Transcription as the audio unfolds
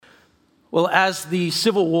Well, as the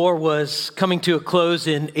Civil War was coming to a close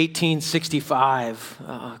in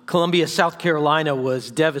 1865, Columbia, South Carolina was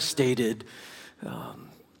devastated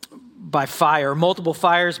by fire. Multiple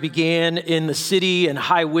fires began in the city, and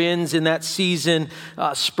high winds in that season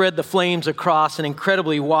spread the flames across an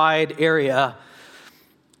incredibly wide area.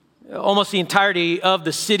 Almost the entirety of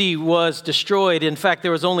the city was destroyed. In fact,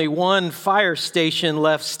 there was only one fire station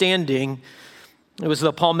left standing. It was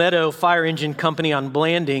the Palmetto Fire Engine Company on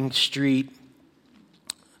Blanding Street.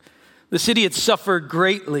 The city had suffered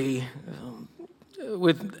greatly,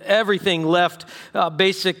 with everything left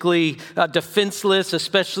basically defenseless,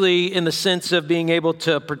 especially in the sense of being able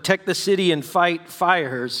to protect the city and fight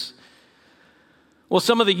fires. Well,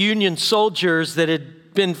 some of the Union soldiers that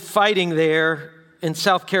had been fighting there in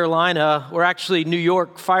South Carolina were actually New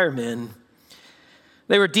York firemen.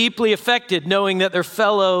 They were deeply affected knowing that their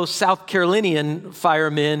fellow South Carolinian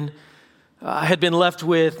firemen had been left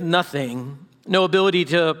with nothing, no ability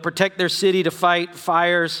to protect their city, to fight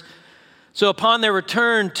fires. So upon their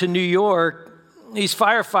return to New York, these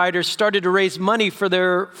firefighters started to raise money for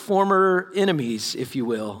their former enemies, if you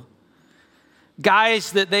will.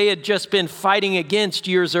 Guys that they had just been fighting against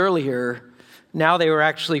years earlier, now they were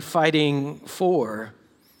actually fighting for.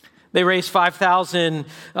 They raised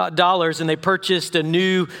 $5,000 and they purchased a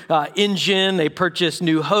new engine. They purchased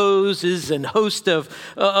new hoses and host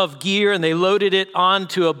of gear, and they loaded it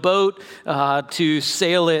onto a boat to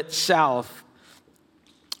sail it south.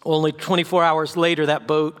 Only 24 hours later, that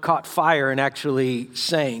boat caught fire and actually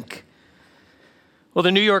sank. Well,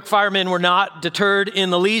 the New York firemen were not deterred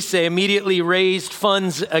in the least. They immediately raised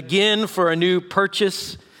funds again for a new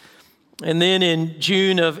purchase. And then in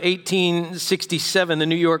June of 1867, the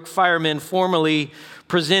New York firemen formally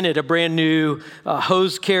presented a brand new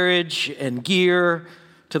hose carriage and gear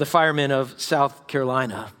to the firemen of South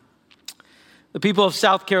Carolina. The people of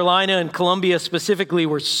South Carolina and Columbia specifically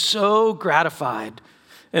were so gratified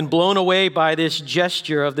and blown away by this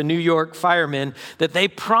gesture of the New York firemen that they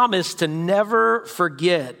promised to never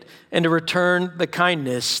forget and to return the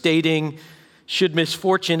kindness, stating, should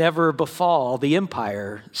misfortune ever befall the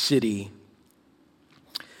Empire City.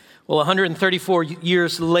 Well, 134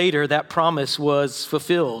 years later, that promise was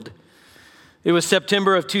fulfilled. It was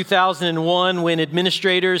September of 2001 when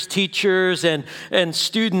administrators, teachers, and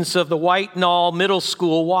students of the White Knoll Middle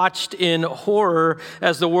School watched in horror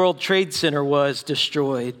as the World Trade Center was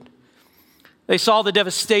destroyed. They saw the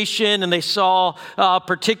devastation, and they saw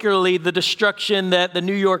particularly the destruction that the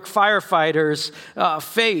New York firefighters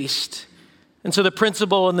faced. And so the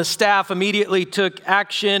principal and the staff immediately took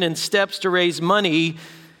action and steps to raise money,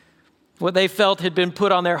 what they felt had been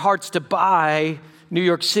put on their hearts, to buy New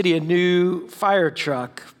York City a new fire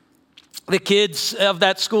truck. The kids of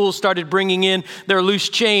that school started bringing in their loose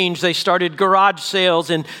change. They started garage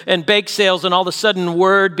sales and bake sales, and all of a sudden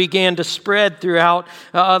word began to spread throughout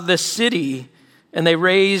the city. And they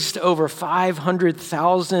raised over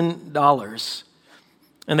 $500,000.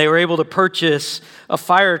 And they were able to purchase a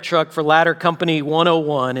fire truck for Ladder Company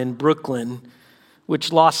 101 in Brooklyn,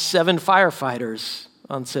 which lost 7 firefighters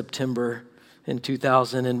on September in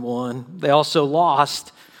 2001. They also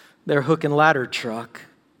lost their hook and ladder truck.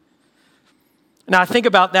 Now I think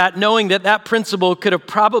about that, knowing that that principal could have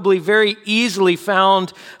probably very easily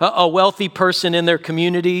found a wealthy person in their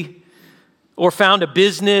community, or found a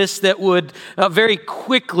business that would very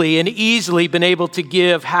quickly and easily been able to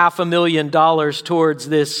give $500,000 towards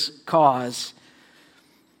this cause.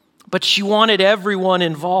 But she wanted everyone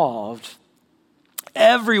involved.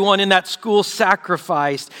 Everyone in that school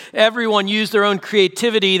sacrificed. Everyone used their own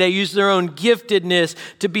creativity. They used their own giftedness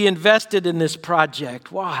to be invested in this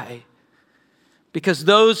project. Why? Because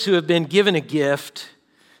those who have been given a gift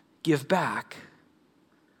give back.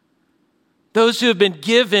 Those who have been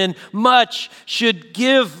given much should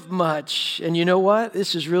give much. And you know what?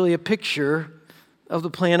 This is really a picture of the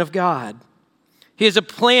plan of God. He has a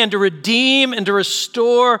plan to redeem and to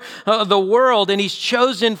restore the world, and He's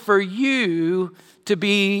chosen for you to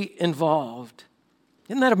be involved.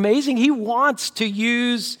 Isn't that amazing? He wants to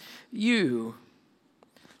use you.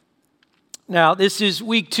 Now, this is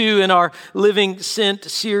week 2 in our Living Sent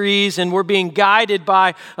series, and we're being guided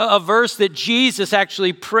by a verse that Jesus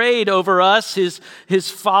actually prayed over us, his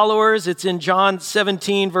followers. It's in John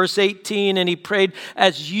 17, verse 18, and He prayed,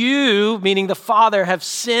 as you, meaning the Father, have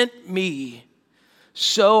sent me,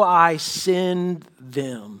 so I send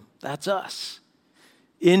them. That's us.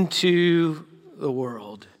 Into the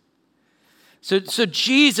world. So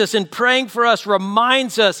Jesus, in praying for us,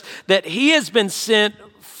 reminds us that He has been sent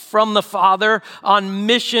from the Father, on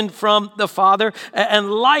mission from the Father.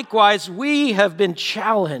 And likewise, we have been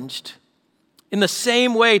challenged in the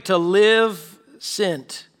same way to live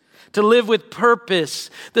sent, to live with purpose,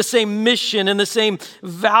 the same mission and the same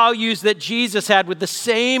values that Jesus had, with the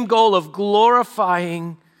same goal of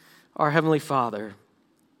glorifying our Heavenly Father.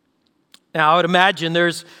 Now, I would imagine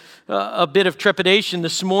there's a bit of trepidation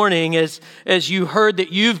this morning as you heard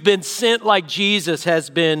that you've been sent like Jesus has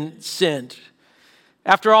been sent.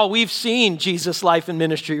 After all, we've seen Jesus' life and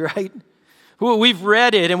ministry, right? We've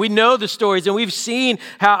read it and we know the stories and we've seen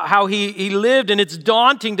how he lived, and it's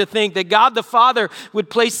daunting to think that God the Father would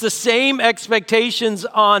place the same expectations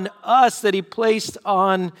on us that he placed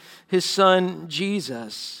on his son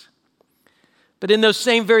Jesus. But in those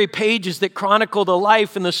same very pages that chronicle the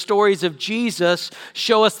life and the stories of Jesus,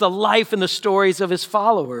 show us the life and the stories of his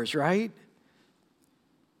followers, right?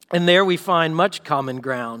 And there we find much common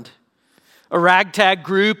ground. A ragtag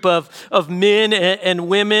group of men and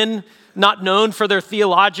women, not known for their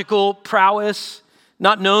theological prowess,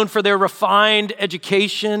 not known for their refined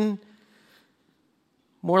education,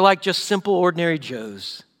 more like just simple ordinary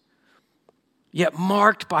Joes, yet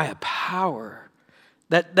marked by a power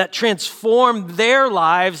that transformed their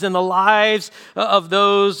lives and the lives of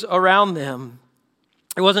those around them.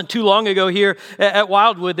 It wasn't too long ago here at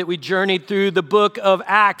Wildwood that we journeyed through the book of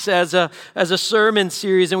Acts as a sermon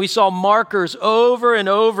series, and we saw markers over and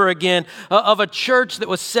over again of a church that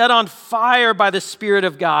was set on fire by the Spirit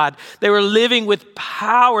of God. They were living with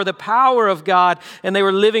power, the power of God, and they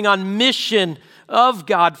were living on mission of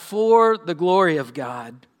God for the glory of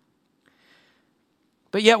God.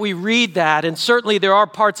 But yet we read that, and certainly there are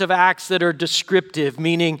parts of Acts that are descriptive,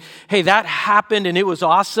 meaning, hey, that happened and it was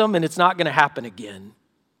awesome and it's not going to happen again.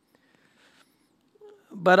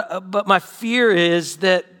 But my fear is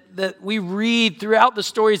that we read throughout the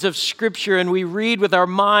stories of Scripture and we read with our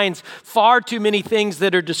minds far too many things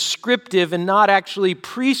that are descriptive and not actually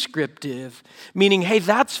prescriptive, meaning, hey,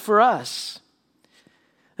 that's for us.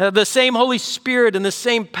 The same Holy Spirit and the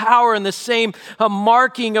same power and the same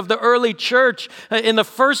marking of the early church in the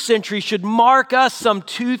first century should mark us some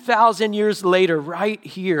 2,000 years later right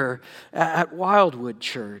here at Wildwood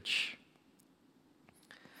Church.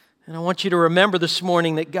 And I want you to remember this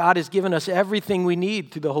morning that God has given us everything we need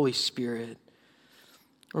through the Holy Spirit.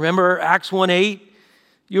 Remember Acts 1:8,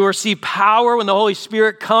 you will receive power when the Holy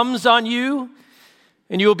Spirit comes on you,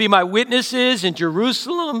 and you will be my witnesses in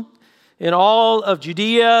Jerusalem, in all of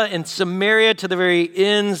Judea and Samaria, to the very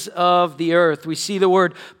ends of the earth. We see the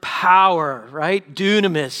word power, right?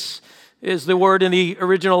 Dunamis is the word in the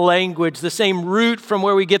original language, the same root from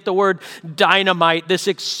where we get the word dynamite, this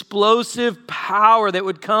explosive power that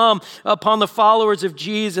would come upon the followers of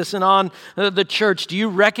Jesus and on the church. Do you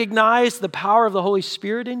recognize the power of the Holy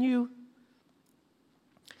Spirit in you?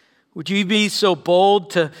 Would you be so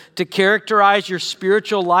bold to characterize your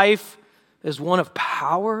spiritual life as one of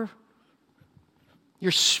power?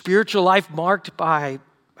 Your spiritual life marked by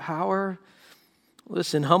power?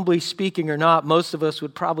 Listen, humbly speaking or not, most of us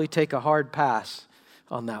would probably take a hard pass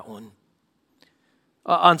on that one.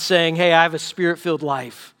 On saying, hey, I have a spirit-filled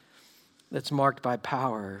life that's marked by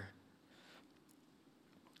power.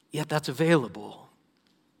 Yet that's available.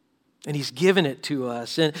 And he's given it to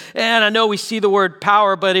us. And I know we see the word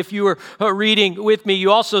power, but if you were reading with me, you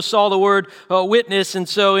also saw the word witness. And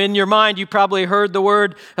so in your mind, you probably heard the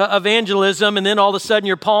word evangelism. And then all of a sudden,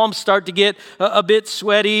 your palms start to get a bit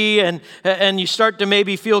sweaty and you start to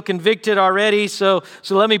maybe feel convicted already. So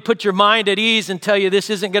let me put your mind at ease and tell you this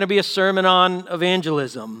isn't going to be a sermon on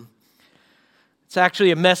evangelism. It's actually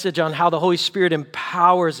a message on how the Holy Spirit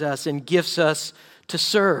empowers us and gifts us to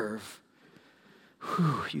serve.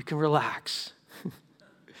 Whew, you can relax.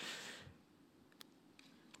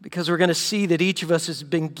 Because we're going to see that each of us has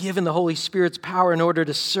been given the Holy Spirit's power in order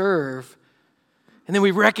to serve. And then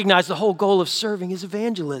we recognize the whole goal of serving is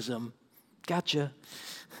evangelism. Gotcha.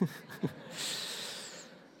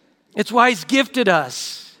 It's why he's gifted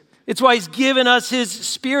us. It's why he's given us his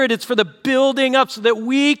Spirit. It's for the building up so that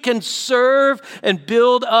we can serve and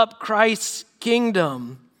build up Christ's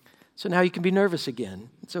kingdom. So now you can be nervous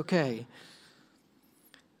again. It's okay.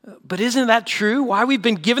 But isn't that true? Why we've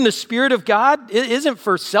been given the Spirit of God? It isn't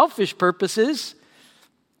for selfish purposes.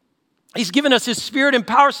 He's given us his Spirit and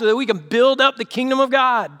power so that we can build up the kingdom of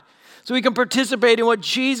God. So we can participate in what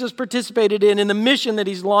Jesus participated in the mission that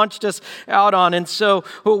he's launched us out on. And so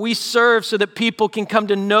we serve so that people can come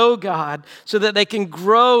to know God, so that they can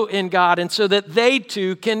grow in God, and so that they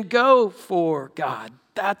too can go for God.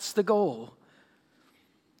 That's the goal.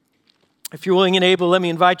 If you're willing and able, let me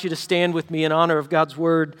invite you to stand with me in honor of God's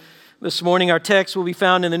word. This morning, our text will be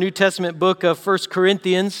found in the New Testament book of 1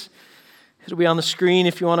 Corinthians. It'll be on the screen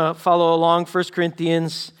if you want to follow along. 1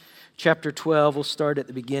 Corinthians chapter 12, we'll start at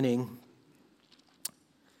the beginning.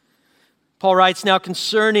 Paul writes, "Now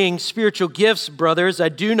concerning spiritual gifts, brothers, I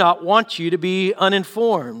do not want you to be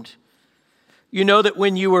uninformed. You know that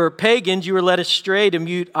when you were pagans, you were led astray to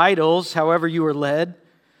mute idols, however you were led.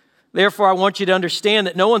 Therefore, I want you to understand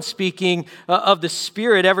that no one speaking of the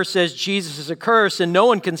Spirit ever says Jesus is accursed, and no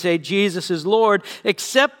one can say Jesus is Lord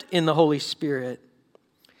except in the Holy Spirit.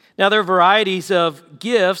 Now, there are varieties of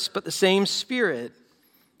gifts, but the same Spirit.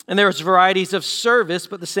 And there's varieties of service,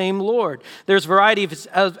 but the same Lord. There's varieties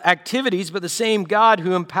of activities, but the same God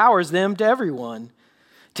who empowers them to everyone.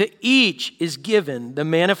 To each is given the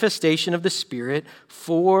manifestation of the Spirit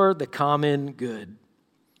for the common good.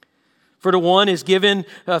 For to one is given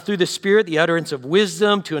through the Spirit the utterance of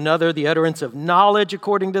wisdom, to another the utterance of knowledge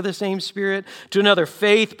according to the same Spirit, to another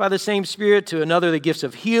faith by the same Spirit, to another the gifts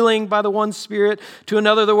of healing by the one Spirit, to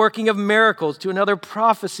another the working of miracles, to another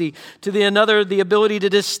prophecy, to another the ability to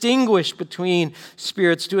distinguish between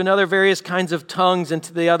spirits, to another various kinds of tongues, and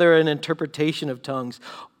to the other an interpretation of tongues.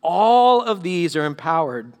 All of these are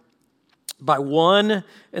empowered by one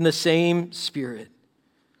and the same Spirit,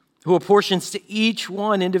 who apportions to each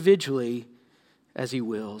one individually as he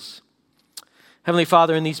wills." Heavenly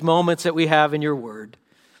Father, in these moments that we have in your word,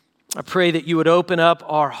 I pray that you would open up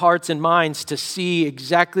our hearts and minds to see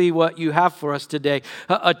exactly what you have for us today.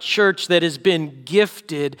 A church that has been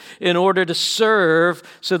gifted in order to serve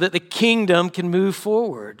so that the kingdom can move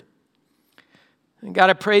forward. And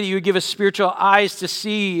God, I pray that you would give us spiritual eyes to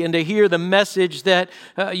see and to hear the message that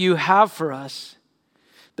you have for us.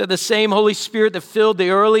 That the same Holy Spirit that filled the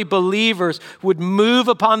early believers would move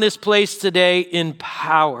upon this place today in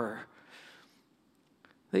power.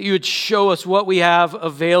 That you would show us what we have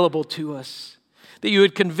available to us. That you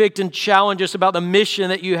would convict and challenge us about the mission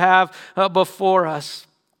that you have before us.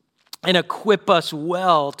 And equip us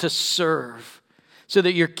well to serve so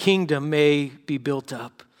that your kingdom may be built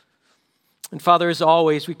up. And Father, as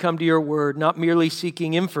always, we come to your word not merely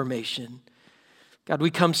seeking information. God,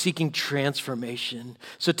 we come seeking transformation.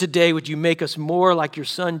 So today, would you make us more like your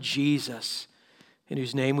Son, Jesus, in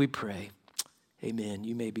whose name we pray. Amen.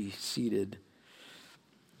 You may be seated.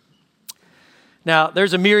 Now,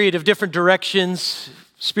 there's a myriad of different directions,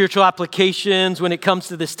 spiritual applications when it comes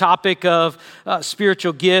to this topic of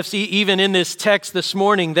spiritual gifts, even in this text this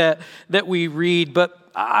morning that we read. But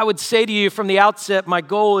I would say to you from the outset, my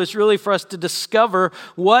goal is really for us to discover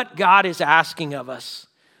what God is asking of us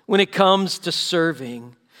when it comes to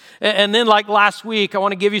serving. And then like last week, I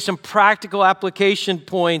want to give you some practical application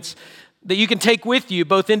points that you can take with you,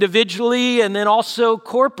 both individually and then also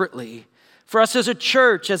corporately. For us as a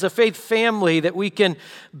church, as a faith family, that we can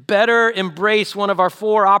better embrace one of our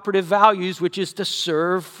 4 operative values, which is to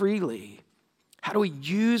serve freely. How do we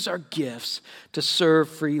use our gifts to serve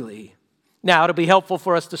freely? Now, it'll be helpful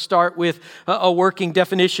for us to start with a working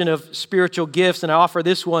definition of spiritual gifts, and I offer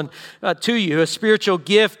this one to you. A spiritual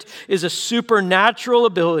gift is a supernatural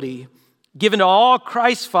ability given to all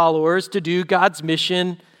Christ followers to do God's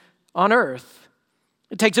mission on earth.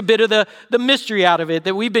 It takes a bit of the mystery out of it,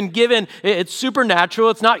 that we've been given. It's supernatural.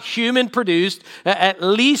 It's not human produced. At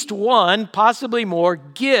least one, possibly more,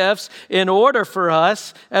 gifts in order for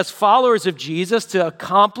us as followers of Jesus to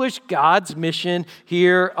accomplish God's mission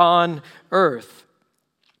here on earth.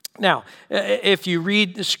 Now, if you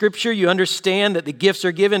read the scripture, you understand that the gifts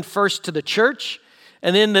are given first to the church,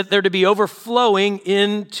 and then that they're to be overflowing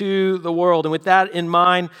into the world. And with that in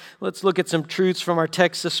mind, let's look at some truths from our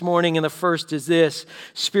text this morning. And the first is this: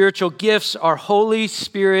 spiritual gifts are Holy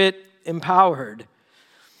Spirit empowered.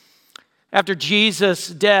 After Jesus'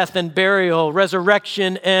 death and burial,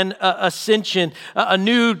 resurrection and ascension, a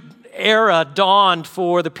new era dawned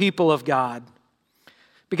for the people of God.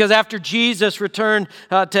 Because after Jesus returned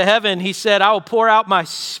to heaven, he said, "I will pour out my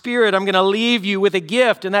Spirit. I'm going to leave you with a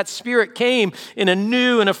gift." And that Spirit came in a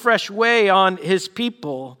new and a fresh way on his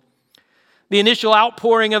people. The initial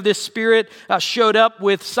outpouring of this Spirit showed up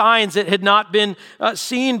with signs that had not been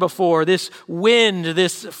seen before. This wind,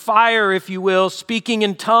 this fire, if you will, speaking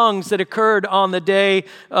in tongues that occurred on the day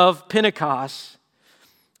of Pentecost.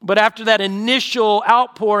 But after that initial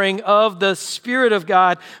outpouring of the Spirit of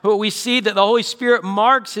God, we see that the Holy Spirit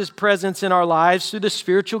marks his presence in our lives through the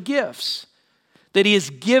spiritual gifts that he has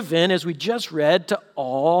given, as we just read, to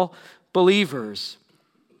all believers.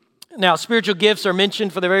 Now, spiritual gifts are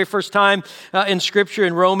mentioned for the very first time in Scripture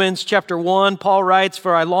in Romans chapter 1. Paul writes,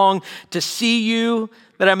 "For I long to see you,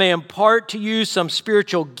 that I may impart to you some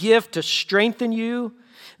spiritual gift to strengthen you.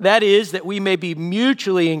 That is, that we may be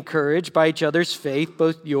mutually encouraged by each other's faith,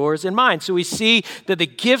 both yours and mine." So we see that the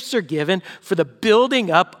gifts are given for the building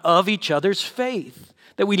up of each other's faith,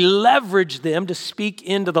 that we leverage them to speak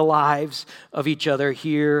into the lives of each other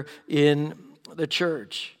here in the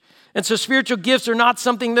church. And so spiritual gifts are not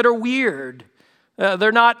something that are weird.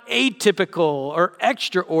 They're not atypical or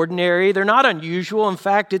extraordinary. They're not unusual. In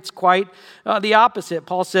fact, it's quite the opposite.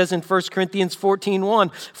 Paul says in 1 Corinthians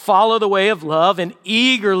 14:1, follow the way of love and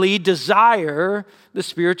eagerly desire the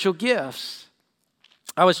spiritual gifts.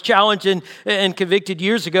 I was challenged and convicted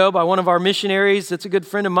years ago by one of our missionaries that's a good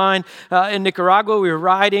friend of mine in Nicaragua. We were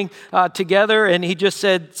riding together, and he just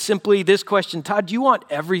said simply this question, Todd, do you want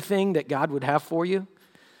everything that God would have for you?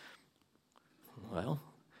 Well,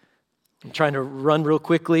 I'm trying to run real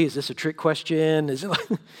quickly. Is this a trick question? Is it like...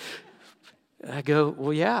 I go,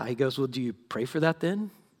 well, yeah. He goes, well, do you pray for that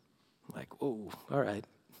then? I'm like, whoa, all right.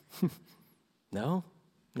 No,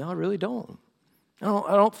 I really don't. I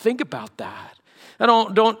don't think about that. I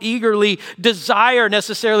don't eagerly desire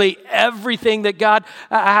necessarily everything that God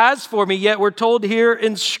has for me, yet we're told here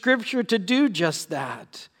in Scripture to do just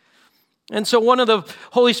that. And so one of the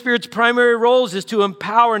Holy Spirit's primary roles is to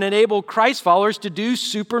empower and enable Christ followers to do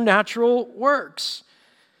supernatural works.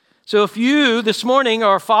 So if you this morning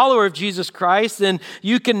are a follower of Jesus Christ, then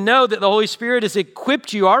you can know that the Holy Spirit has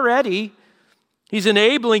equipped you already. He's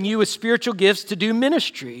enabling you with spiritual gifts to do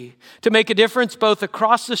ministry, to make a difference both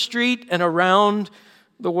across the street and around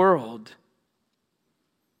the world.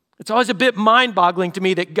 It's always a bit mind-boggling to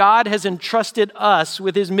me that God has entrusted us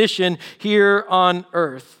with his mission here on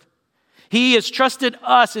earth. He has trusted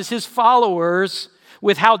us as his followers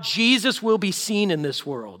with how Jesus will be seen in this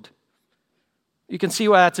world. You can see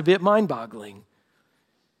why that's a bit mind-boggling.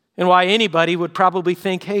 And why anybody would probably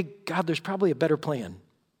think, hey, God, there's probably a better plan,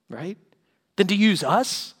 right? Than to use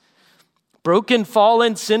us, broken,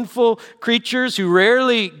 fallen, sinful creatures who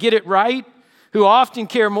rarely get it right, who often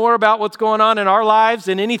care more about what's going on in our lives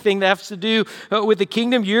than anything that has to do with the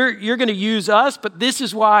kingdom. You're going to use us, but this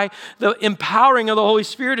is why the empowering of the Holy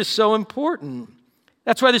Spirit is so important.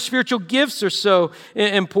 That's why the spiritual gifts are so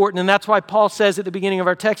important, and that's why Paul says at the beginning of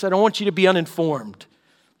our text, I don't want you to be uninformed.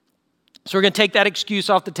 So we're going to take that excuse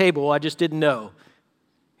off the table. I just didn't know.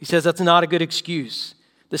 He says that's not a good excuse.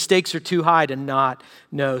 The stakes are too high to not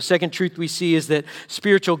know. Second truth we see is that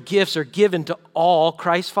spiritual gifts are given to all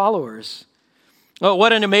Christ followers. Oh,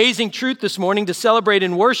 what an amazing truth this morning to celebrate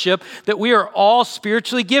in worship that we are all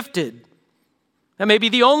spiritually gifted. That may be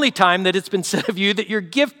the only time that it's been said of you that you're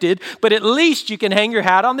gifted, but at least you can hang your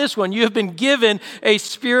hat on this one. You have been given a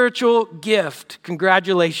spiritual gift.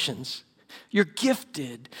 Congratulations. You're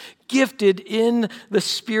gifted in the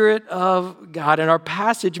Spirit of God. And our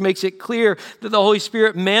passage makes it clear that the Holy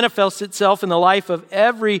Spirit manifests itself in the life of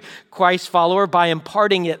every Christ follower by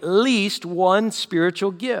imparting at least one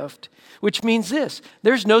spiritual gift. Which means this,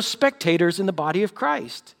 there's no spectators in the body of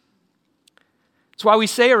Christ. That's why we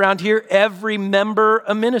say around here, every member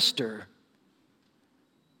a minister.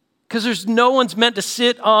 Because there's no one's meant to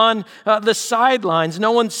sit on the sidelines.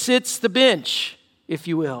 No one sits the bench, if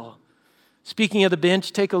you will. Speaking of the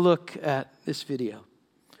bench, take a look at this video.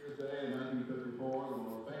 This day in 1954, the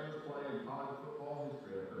most famous play in college football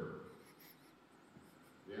history occurred.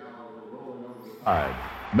 The Owls were rolling over the side.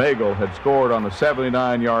 Magel had scored on a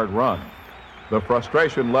 79-yard run. The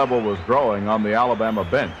frustration level was growing on the Alabama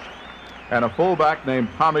bench, and a fullback named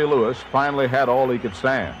Tommy Lewis finally had all he could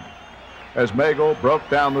stand. As Magel broke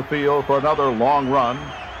down the field for another long run,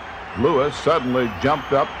 Lewis suddenly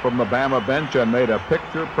jumped up from the Bama bench and made a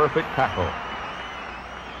picture-perfect tackle.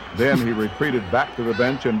 Then he retreated back to the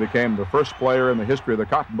bench and became the first player in the history of the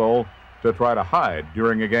Cotton Bowl to try to hide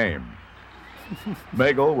during a game.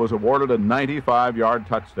 Magel was awarded a 95-yard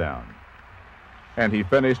touchdown, and he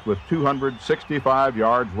finished with 265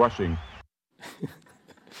 yards rushing.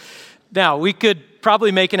 Now, we could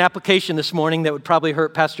probably make an application this morning that would probably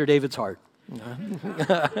hurt Pastor David's heart.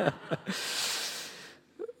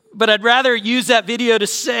 But I'd rather use that video to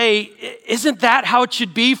say, isn't that how it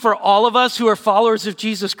should be for all of us who are followers of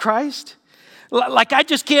Jesus Christ? Like, I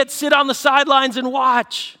just can't sit on the sidelines and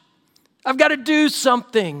watch. I've got to do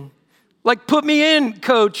something. Like, put me in,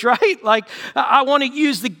 coach, right? Like, I want to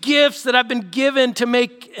use the gifts that I've been given to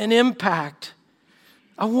make an impact.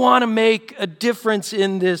 I want to make a difference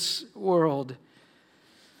in this world.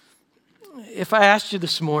 If I asked you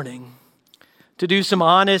this morning to do some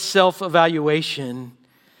honest self-evaluation,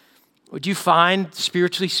 would you find,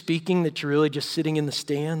 spiritually speaking, that you're really just sitting in the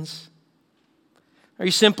stands? Are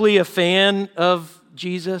you simply a fan of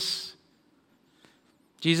Jesus?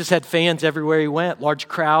 Jesus had fans everywhere he went. Large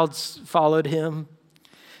crowds followed him.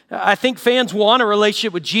 I think fans want a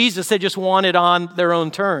relationship with Jesus. They just want it on their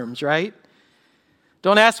own terms, right?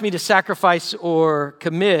 Don't ask me to sacrifice or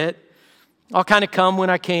commit. I'll kind of come when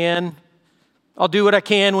I can. I'll do what I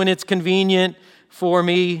can when it's convenient for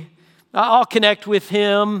me. I'll connect with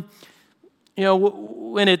him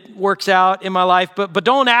when it works out in my life, but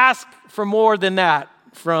don't ask for more than that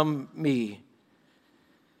from me.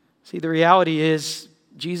 See, the reality is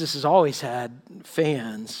Jesus has always had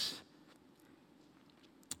fans.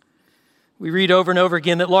 We read over and over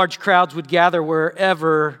again that large crowds would gather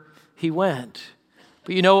wherever he went.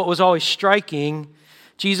 But you know what was always striking?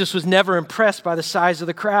 Jesus was never impressed by the size of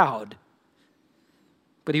the crowd,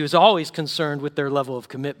 but he was always concerned with their level of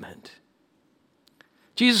commitment.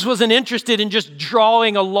 Jesus wasn't interested in just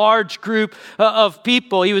drawing a large group of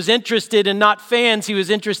people. He was interested in not fans. He was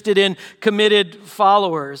interested in committed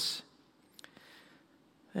followers.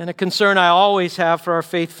 And a concern I always have for our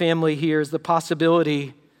faith family here is the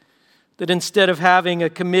possibility that instead of having a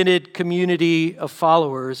committed community of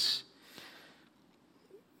followers,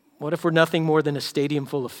 what if we're nothing more than a stadium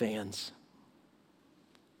full of fans?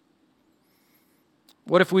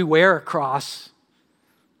 What if we wear a cross,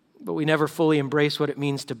 but we never fully embrace what it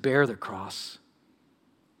means to bear the cross?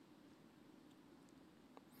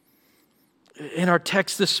 In our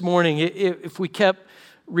text this morning, if we kept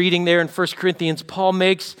reading there in 1 Corinthians, Paul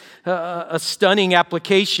makes a stunning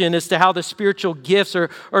application as to how the spiritual gifts are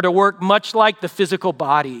to work much like the physical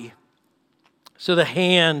body. So the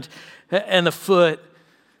hand and the foot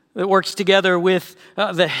that works together with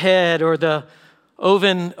the head, or the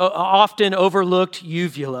often overlooked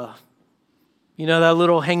uvula. You know, that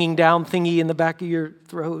little hanging down thingy in the back of your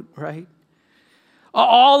throat, right?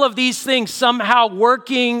 All of these things somehow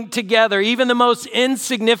working together, even the most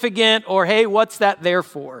insignificant or, hey, what's that there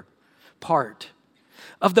for? Part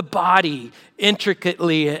of the body,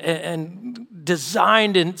 intricately and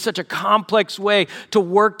designed in such a complex way to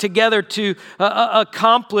work together to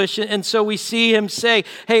accomplish. And so we see him say,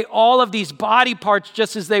 hey, all of these body parts,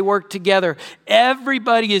 just as they work together,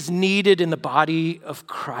 everybody is needed in the body of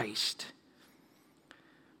Christ.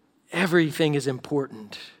 Everything is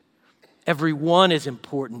important. Everyone is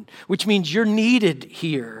important, which means you're needed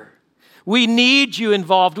here. We need you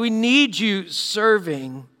involved. We need you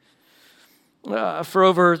serving. For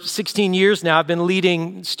over 16 years now, I've been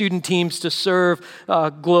leading student teams to serve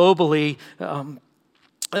globally.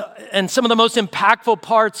 And some of the most impactful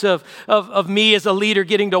parts of me as a leader,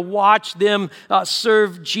 getting to watch them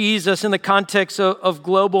serve Jesus in the context of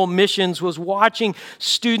global missions, was watching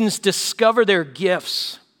students discover their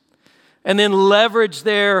gifts and then leverage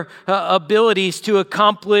their abilities to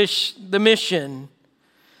accomplish the mission.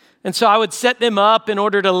 And so I would set them up in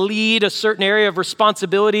order to lead a certain area of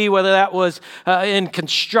responsibility, whether that was in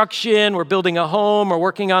construction, we're building a home, or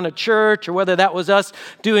working on a church, or whether that was us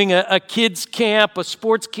doing a kids camp, a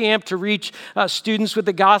sports camp to reach students with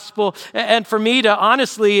the gospel. And for me to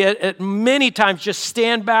honestly, at many times, just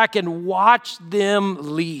stand back and watch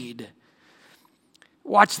them lead.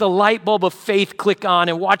 Watch the light bulb of faith click on,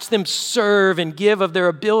 and watch them serve and give of their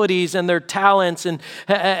abilities and their talents and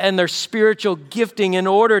their spiritual gifting in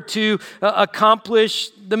order to accomplish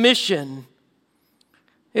the mission.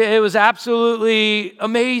 It was absolutely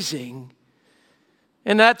amazing.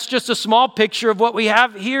 And that's just a small picture of what we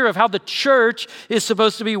have here of how the church is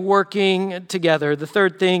supposed to be working together. The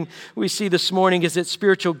third thing we see this morning is that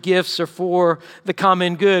spiritual gifts are for the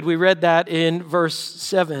common good. We read that in verse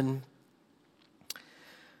 7.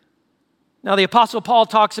 Now, the Apostle Paul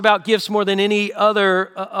talks about gifts more than any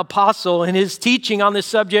other apostle, and his teaching on this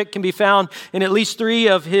subject can be found in at least 3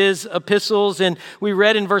 of his epistles. And we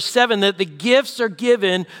read in verse 7 that the gifts are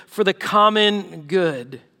given for the common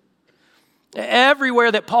good.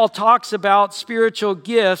 Everywhere that Paul talks about spiritual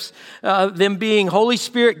gifts, them being Holy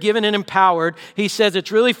Spirit given and empowered, he says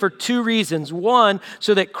it's really for 2 reasons. 1,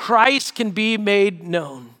 so that Christ can be made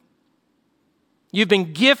known. You've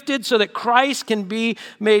been gifted so that Christ can be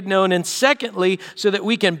made known. And secondly, so that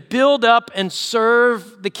we can build up and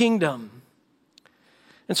serve the kingdom.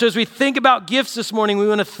 And so as we think about gifts this morning, we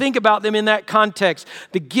want to think about them in that context.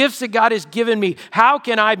 The gifts that God has given me, how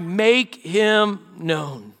can I make him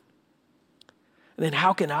known? And then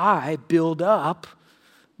how can I build up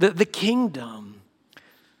the kingdom?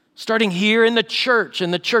 Starting here in the church,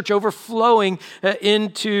 and the church overflowing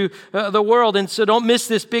into the world. And so don't miss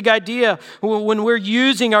this big idea. When we're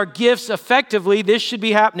using our gifts effectively, this should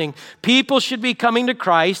be happening. People should be coming to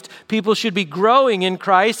Christ. People should be growing in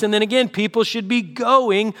Christ. And then again, people should be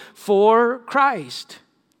going for Christ.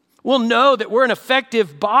 We'll know that we're an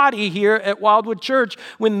effective body here at Wildwood Church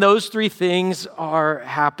when those 3 things are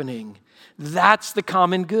happening. That's the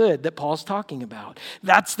common good that Paul's talking about.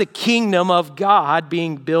 That's the kingdom of God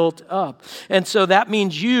being built up. And so that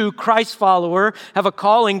means you, Christ follower, have a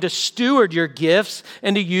calling to steward your gifts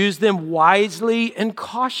and to use them wisely and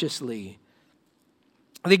cautiously.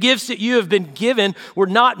 The gifts that you have been given were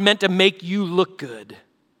not meant to make you look good.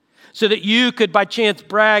 so that you could by chance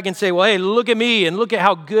brag and say, well, hey, look at me and look at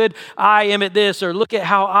how good I am at this, or look at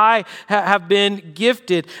how I have been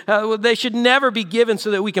gifted. They should never be given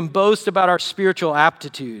so that we can boast about our spiritual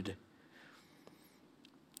aptitude.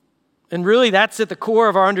 And really, that's at the core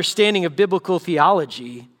of our understanding of biblical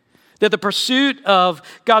theology, that the pursuit of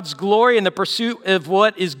God's glory and the pursuit of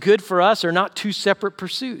what is good for us are not two separate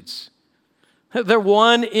pursuits. They're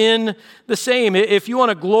one in the same. If you want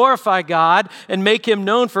to glorify God and make him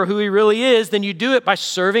known for who he really is, then you do it by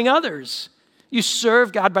serving others. You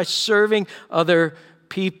serve God by serving other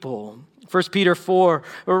people. 1 Peter 4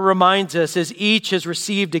 reminds us, as each has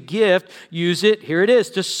received a gift, use it, here it is,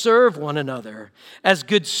 to serve one another as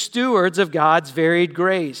good stewards of God's varied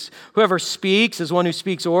grace. Whoever speaks is one who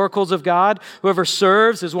speaks oracles of God. Whoever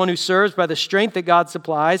serves is one who serves by the strength that God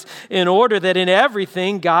supplies, in order that in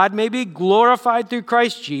everything God may be glorified through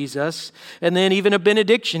Christ Jesus. And then even a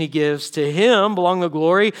benediction he gives. To him belong the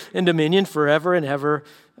glory and dominion forever and ever.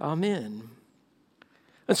 Amen.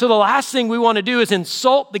 And so the last thing we want to do is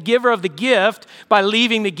insult the giver of the gift by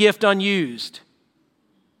leaving the gift unused.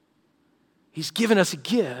 He's given us a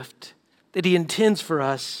gift that he intends for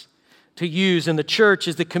us to use. And the church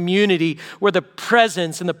is the community where the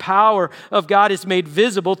presence and the power of God is made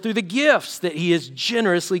visible through the gifts that he has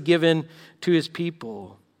generously given to his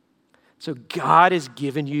people. So God has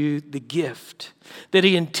given you the gift that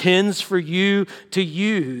he intends for you to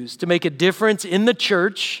use to make a difference in the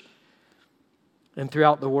church and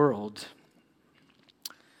throughout the world.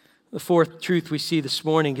 The fourth truth we see this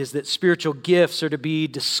morning is that spiritual gifts are to be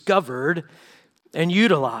discovered and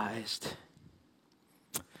utilized.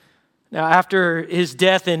 Now, after his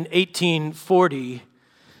death in 1840,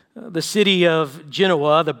 the city of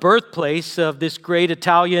Genoa, the birthplace of this great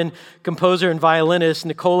Italian composer and violinist,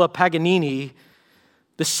 Nicola Paganini,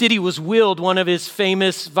 the city was willed one of his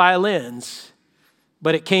famous violins,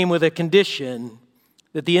 but it came with a condition: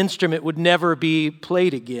 that the instrument would never be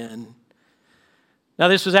played again. Now,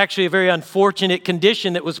 this was actually a very unfortunate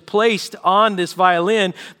condition that was placed on this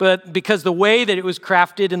violin, but because the way that it was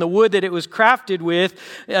crafted and the wood that it was crafted with,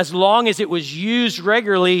 as long as it was used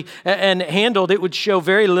regularly and handled, it would show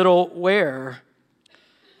very little wear.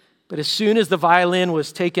 But as soon as the violin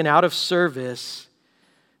was taken out of service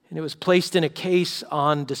and it was placed in a case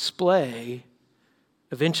on display,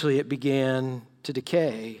 eventually it began to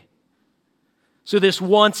decay. So this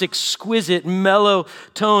once exquisite,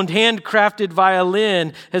 mellow-toned, handcrafted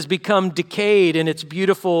violin has become decayed in its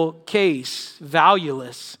beautiful case,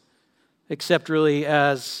 valueless, except really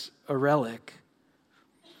as a relic.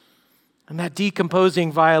 And that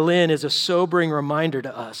decomposing violin is a sobering reminder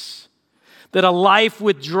to us that a life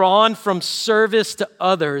withdrawn from service to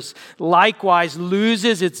others likewise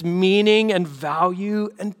loses its meaning and value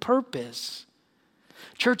and purpose.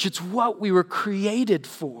 Church, it's what we were created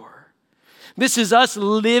for. This is us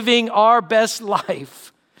living our best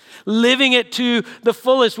life, living it to the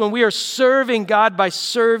fullest when we are serving God by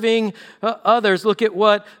serving others. Look at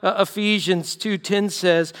what Ephesians 2:10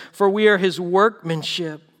 says, for we are his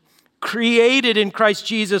workmanship, created in Christ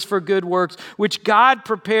Jesus for good works, which God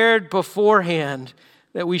prepared beforehand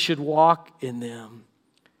that we should walk in them.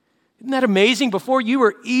 Isn't that amazing? Before you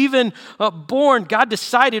were even born, God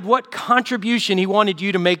decided what contribution he wanted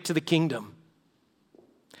you to make to the kingdom.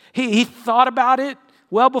 He thought about it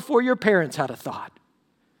well before your parents had a thought.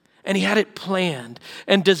 And he had it planned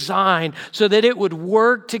and designed so that it would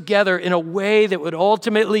work together in a way that would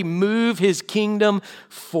ultimately move his kingdom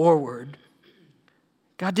forward.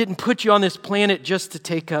 God didn't put you on this planet just to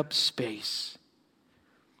take up space.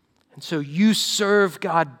 And so you serve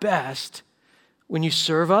God best when you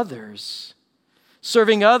serve others.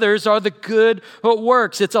 Serving others are the good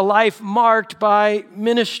works. It's a life marked by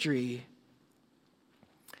ministry.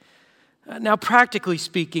 Now, practically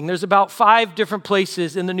speaking, there's about 5 different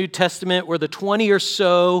places in the New Testament where the 20 or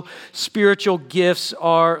so spiritual gifts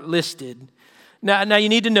are listed. Now you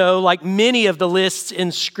need to know, like many of the lists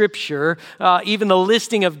in Scripture, even the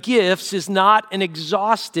listing of gifts is not an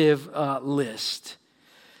exhaustive list.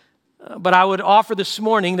 But I would offer this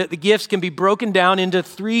morning that the gifts can be broken down into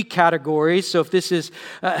 3 categories. So if this is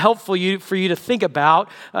helpful for you to think about,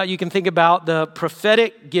 you can think about the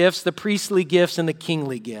prophetic gifts, the priestly gifts, and the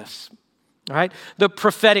kingly gifts. All right? The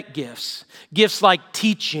prophetic gifts, gifts like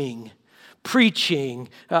teaching, preaching,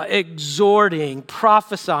 exhorting,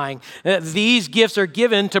 prophesying. These gifts are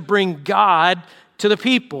given to bring God to the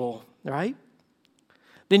people, right?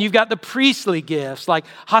 Then you've got the priestly gifts like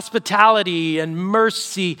hospitality and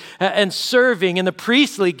mercy and serving. And the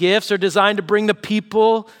priestly gifts are designed to bring the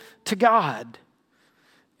people to God.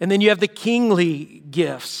 And then you have the kingly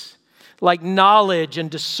gifts like knowledge and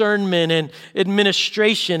discernment and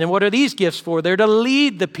administration. And what are these gifts for? They're to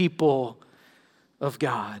lead the people of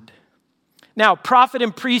God. Now, prophet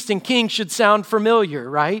and priest and king should sound familiar,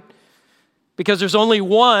 right? Because there's only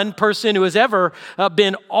one person who has ever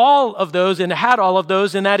been all of those and had all of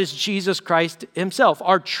those, and that is Jesus Christ himself,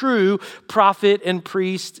 our true prophet and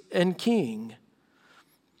priest and king.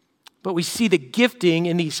 But we see the gifting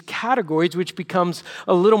in these categories, which becomes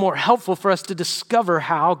a little more helpful for us to discover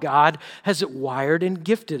how God has wired and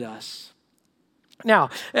gifted us. Now,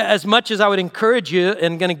 as much as I would encourage you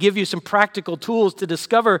and going to give you some practical tools to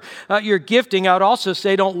discover your gifting, I would also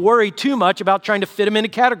say don't worry too much about trying to fit them into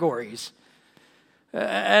categories.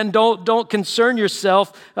 And don't concern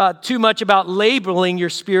yourself too much about labeling your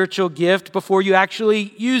spiritual gift before you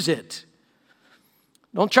actually use it.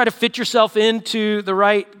 Don't try to fit yourself into the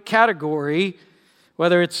right category,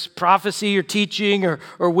 whether it's prophecy or teaching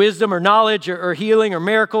or wisdom or knowledge or healing or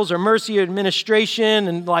miracles or mercy or administration,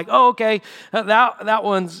 and like, oh, okay, that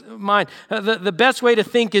one's mine. The best way to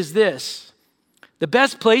think is this. The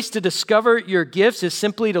best place to discover your gifts is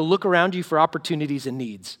simply to look around you for opportunities and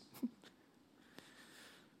needs.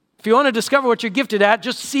 If you want to discover what you're gifted at,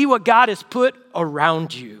 just see what God has put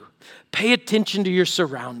around you. Pay attention to your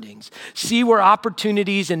surroundings. See where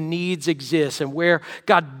opportunities and needs exist and where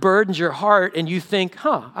God burdens your heart and you think,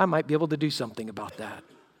 I might be able to do something about that.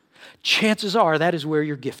 Chances are that is where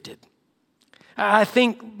you're gifted. I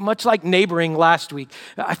think, much like neighboring last week,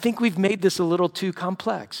 I think we've made this a little too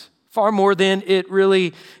complex. Far more than it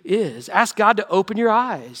really is. Ask God to open your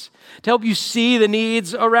eyes, to help you see the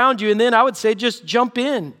needs around you. And then I would say just jump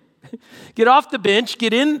in. Get off the bench,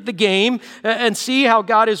 get in the game, and see how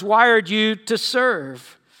God has wired you to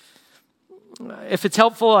serve. If it's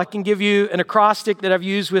helpful, I can give you an acrostic that I've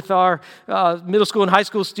used with our middle school and high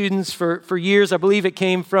school students for years. I believe it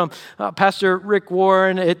came from Pastor Rick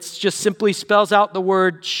Warren. It just simply spells out the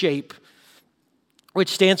word shape, which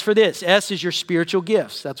stands for this. S is your spiritual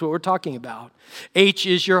gifts. That's what we're talking about. H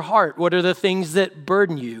is your heart. What are the things that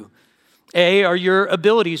burden you? A are your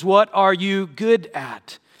abilities. What are you good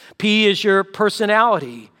at? P is your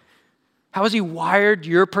personality. How has he wired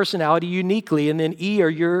your personality uniquely? And then E are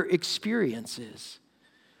your experiences,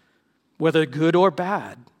 whether good or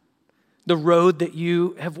bad, the road that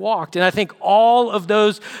you have walked. And I think all of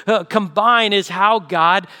those combine is how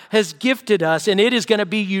God has gifted us. And it is going to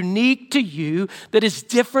be unique to you, that is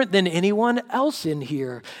different than anyone else in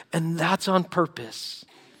here. And that's on purpose,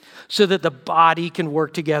 so that the body can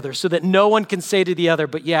work together, so that no one can say to the other,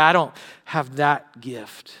 but yeah, I don't have that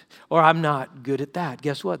gift, or I'm not good at that.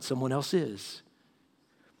 Guess what? Someone else is.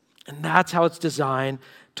 And that's how it's designed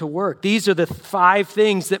to work. These are the 5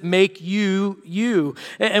 things that make you, you.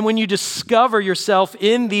 And when you discover yourself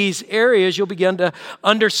in these areas, you'll begin to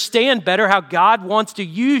understand better how God wants to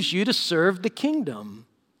use you to serve the kingdom.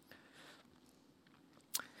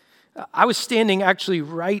 I was standing actually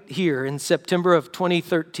right here in September of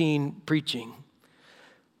 2013 preaching.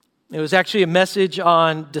 It was actually a message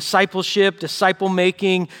on discipleship, disciple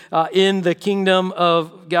making in the kingdom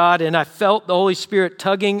of God. And I felt the Holy Spirit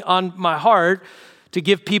tugging on my heart to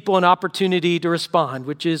give people an opportunity to respond,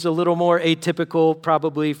 which is a little more atypical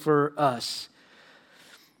probably for us.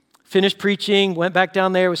 Finished preaching, went back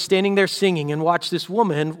down there, was standing there singing, and watched this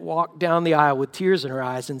woman walk down the aisle with tears in her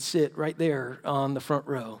eyes and sit right there on the front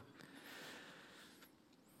row.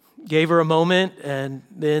 Gave her a moment and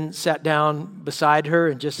then sat down beside her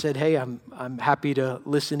and just said, hey, I'm happy to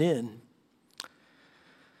listen in.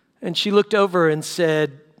 And she looked over and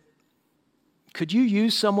said, could you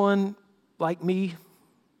use someone like me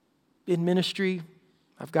in ministry?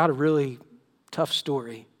 I've got a really tough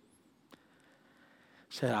story. I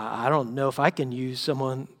said, I don't know if I can use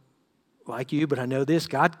someone like you, but I know this,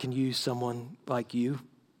 God can use someone like you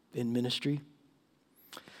in ministry.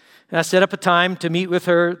 And I set up a time to meet with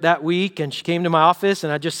her that week, and she came to my office,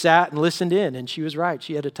 and I just sat and listened in, and she was right.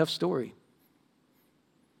 She had a tough story.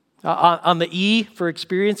 On the E for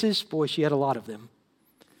experiences, boy, she had a lot of them.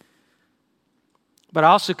 But I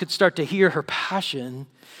also could start to hear her passion,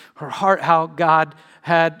 her heart, how God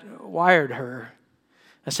had wired her.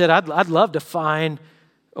 I said, I'd love to find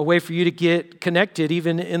a way for you to get connected,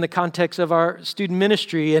 even in the context of our student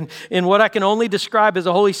ministry. And in what I can only describe as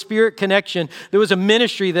a Holy Spirit connection, there was a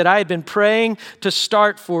ministry that I had been praying to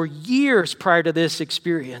start for years prior to this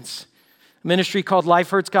experience. A ministry called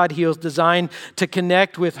Life Hurts, God Heals, designed to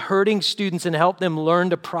connect with hurting students and help them learn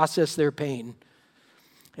to process their pain.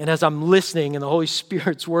 And as I'm listening and the Holy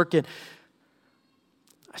Spirit's working,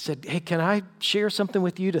 I said, hey, can I share something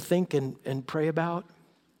with you to think and pray about?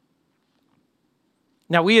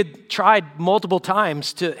 Now, we had tried multiple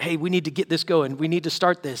times to, hey, we need to get this going. We need to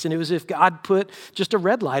start this. And it was as if God put just a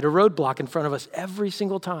red light, a roadblock in front of us every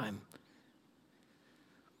single time.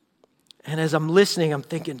 And as I'm listening, I'm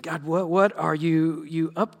thinking, God, what are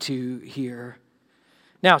you up to here?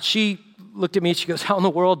 Now, she looked at me and she goes, how in the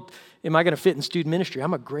world am I going to fit in student ministry?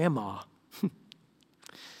 I'm a grandma.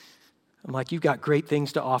 I'm like, you've got great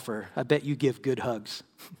things to offer. I bet you give good hugs.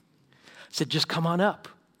 I said, just come on up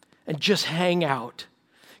and just hang out.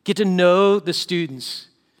 Get to know the students.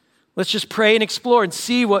 Let's just pray and explore and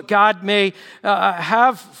see what God may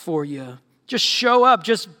have for you. Just show up.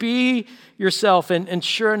 Just be yourself. And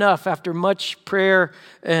sure enough, after much prayer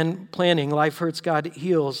and planning, Life Hurts, God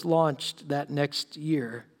Heals launched that next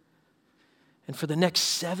year. And for the next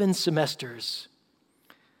 7 semesters,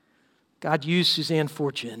 God used Suzanne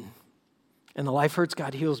Fortune and the Life Hurts,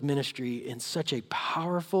 God Heals ministry in such a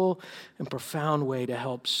powerful and profound way to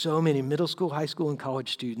help so many middle school, high school, and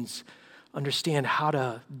college students understand how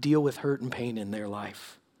to deal with hurt and pain in their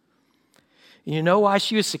life. And you know why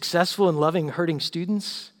she was successful in loving hurting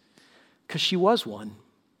students? Because she was one.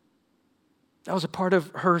 That was a part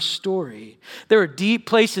of her story. There are deep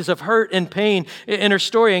places of hurt and pain in her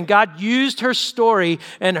story, and God used her story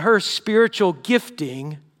and her spiritual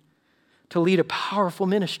gifting to lead a powerful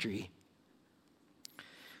ministry.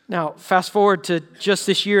 Now, fast forward to just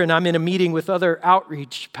this year, and I'm in a meeting with other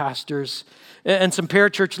outreach pastors and some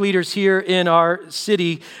parachurch leaders here in our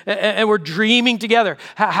city, and we're dreaming together.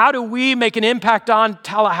 How do we make an impact on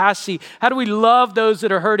Tallahassee? How do we love those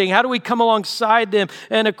that are hurting? How do we come alongside them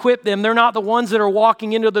and equip them? They're not the ones that are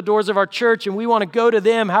walking into the doors of our church, and we want to go to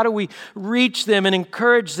them. How do we reach them and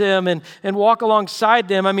encourage them and walk alongside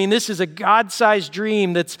them? I mean, this is a God-sized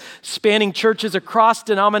dream that's spanning churches across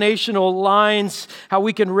denominational lines, how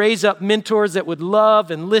we can raise up mentors that would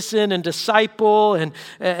love and listen and disciple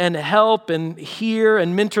and help and hear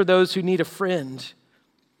and mentor those who need a friend.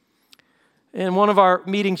 In one of our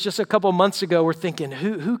meetings just a couple months ago, we're thinking,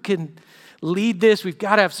 who can lead this? We've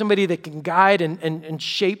got to have somebody that can guide and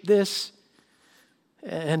shape this.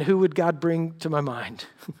 And who would God bring to my mind?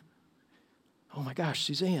 Oh my gosh,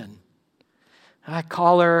 Suzanne. I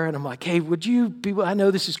call her and I'm like, hey, would you be, I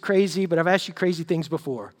know this is crazy, but I've asked you crazy things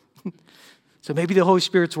before. So maybe the Holy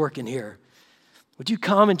Spirit's working here. Would you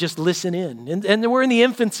come and just listen in? And we're in the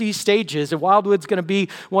infancy stages. And Wildwood's going to be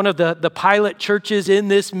one of the pilot churches in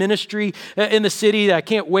this ministry in the city. I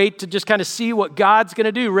can't wait to just kind of see what God's going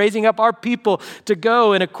to do, raising up our people to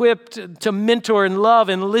go and equip to mentor and love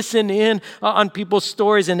and listen in on people's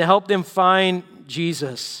stories and to help them find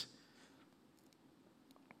Jesus.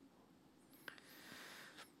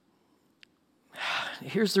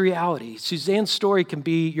 Here's the reality. Suzanne's story can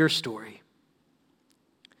be your story.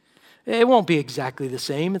 It won't be exactly the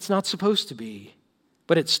same. It's not supposed to be.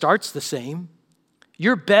 But it starts the same.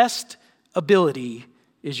 Your best ability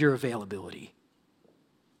is your availability.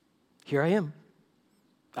 Here I am.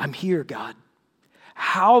 I'm here, God.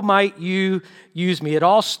 How might you use me? It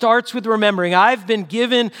all starts with remembering I've been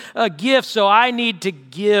given a gift, so I need to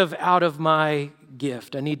give out of my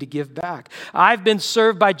gift. I need to give back. I've been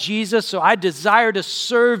served by Jesus, so I desire to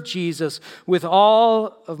serve Jesus with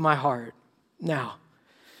all of my heart. Now,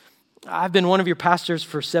 I've been one of your pastors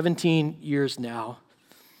for 17 years now.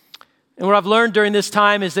 And what I've learned during this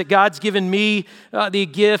time is that God's given me the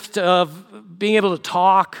gift of being able to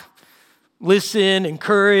talk, listen,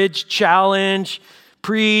 encourage, challenge,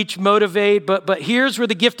 preach, motivate. But here's where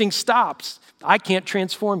the gifting stops. I can't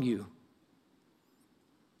transform you.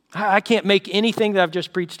 I can't make anything that I've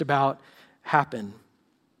just preached about happen.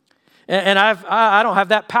 And I don't have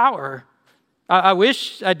that power. I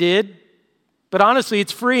wish I did. But honestly,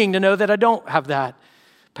 it's freeing to know that I don't have that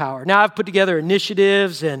power. Now I've put together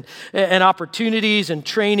initiatives and opportunities and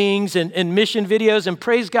trainings and mission videos, and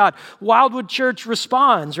praise God, Wildwood Church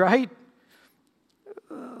responds, right?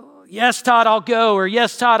 Yes, Todd, I'll go, or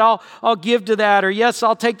yes, Todd, I'll give to that, or yes,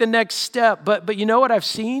 I'll take the next step. But you know what I've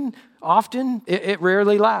seen often? It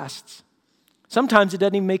rarely lasts. Sometimes it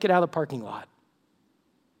doesn't even make it out of the parking lot.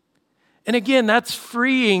 And again, that's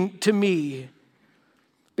freeing to me,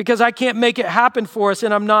 because I can't make it happen for us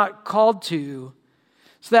and I'm not called to.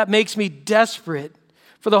 So that makes me desperate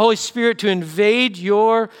for the Holy Spirit to invade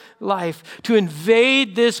your life, to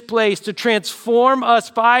invade this place, to transform us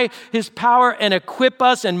by His power and equip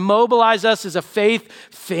us and mobilize us as a faith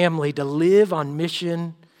family to live on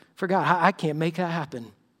mission for God. I can't make that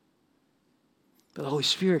happen. But the Holy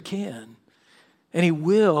Spirit can. And He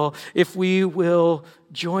will if we will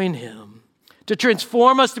join Him. To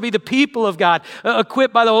transform us to be the people of God,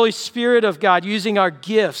 equipped by the Holy Spirit of God, using our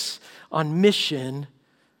gifts on mission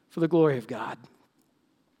for the glory of God.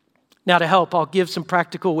 Now to help, I'll give some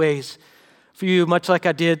practical ways for you, much like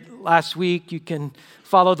I did last week. You can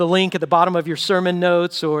follow the link at the bottom of your sermon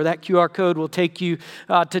notes, or that QR code will take you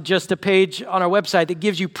to just a page on our website that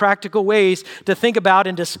gives you practical ways to think about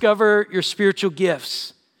and discover your spiritual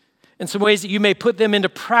gifts, and some ways that you may put them into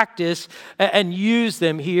practice and use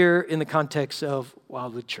them here in the context of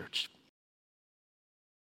Wildwood Church.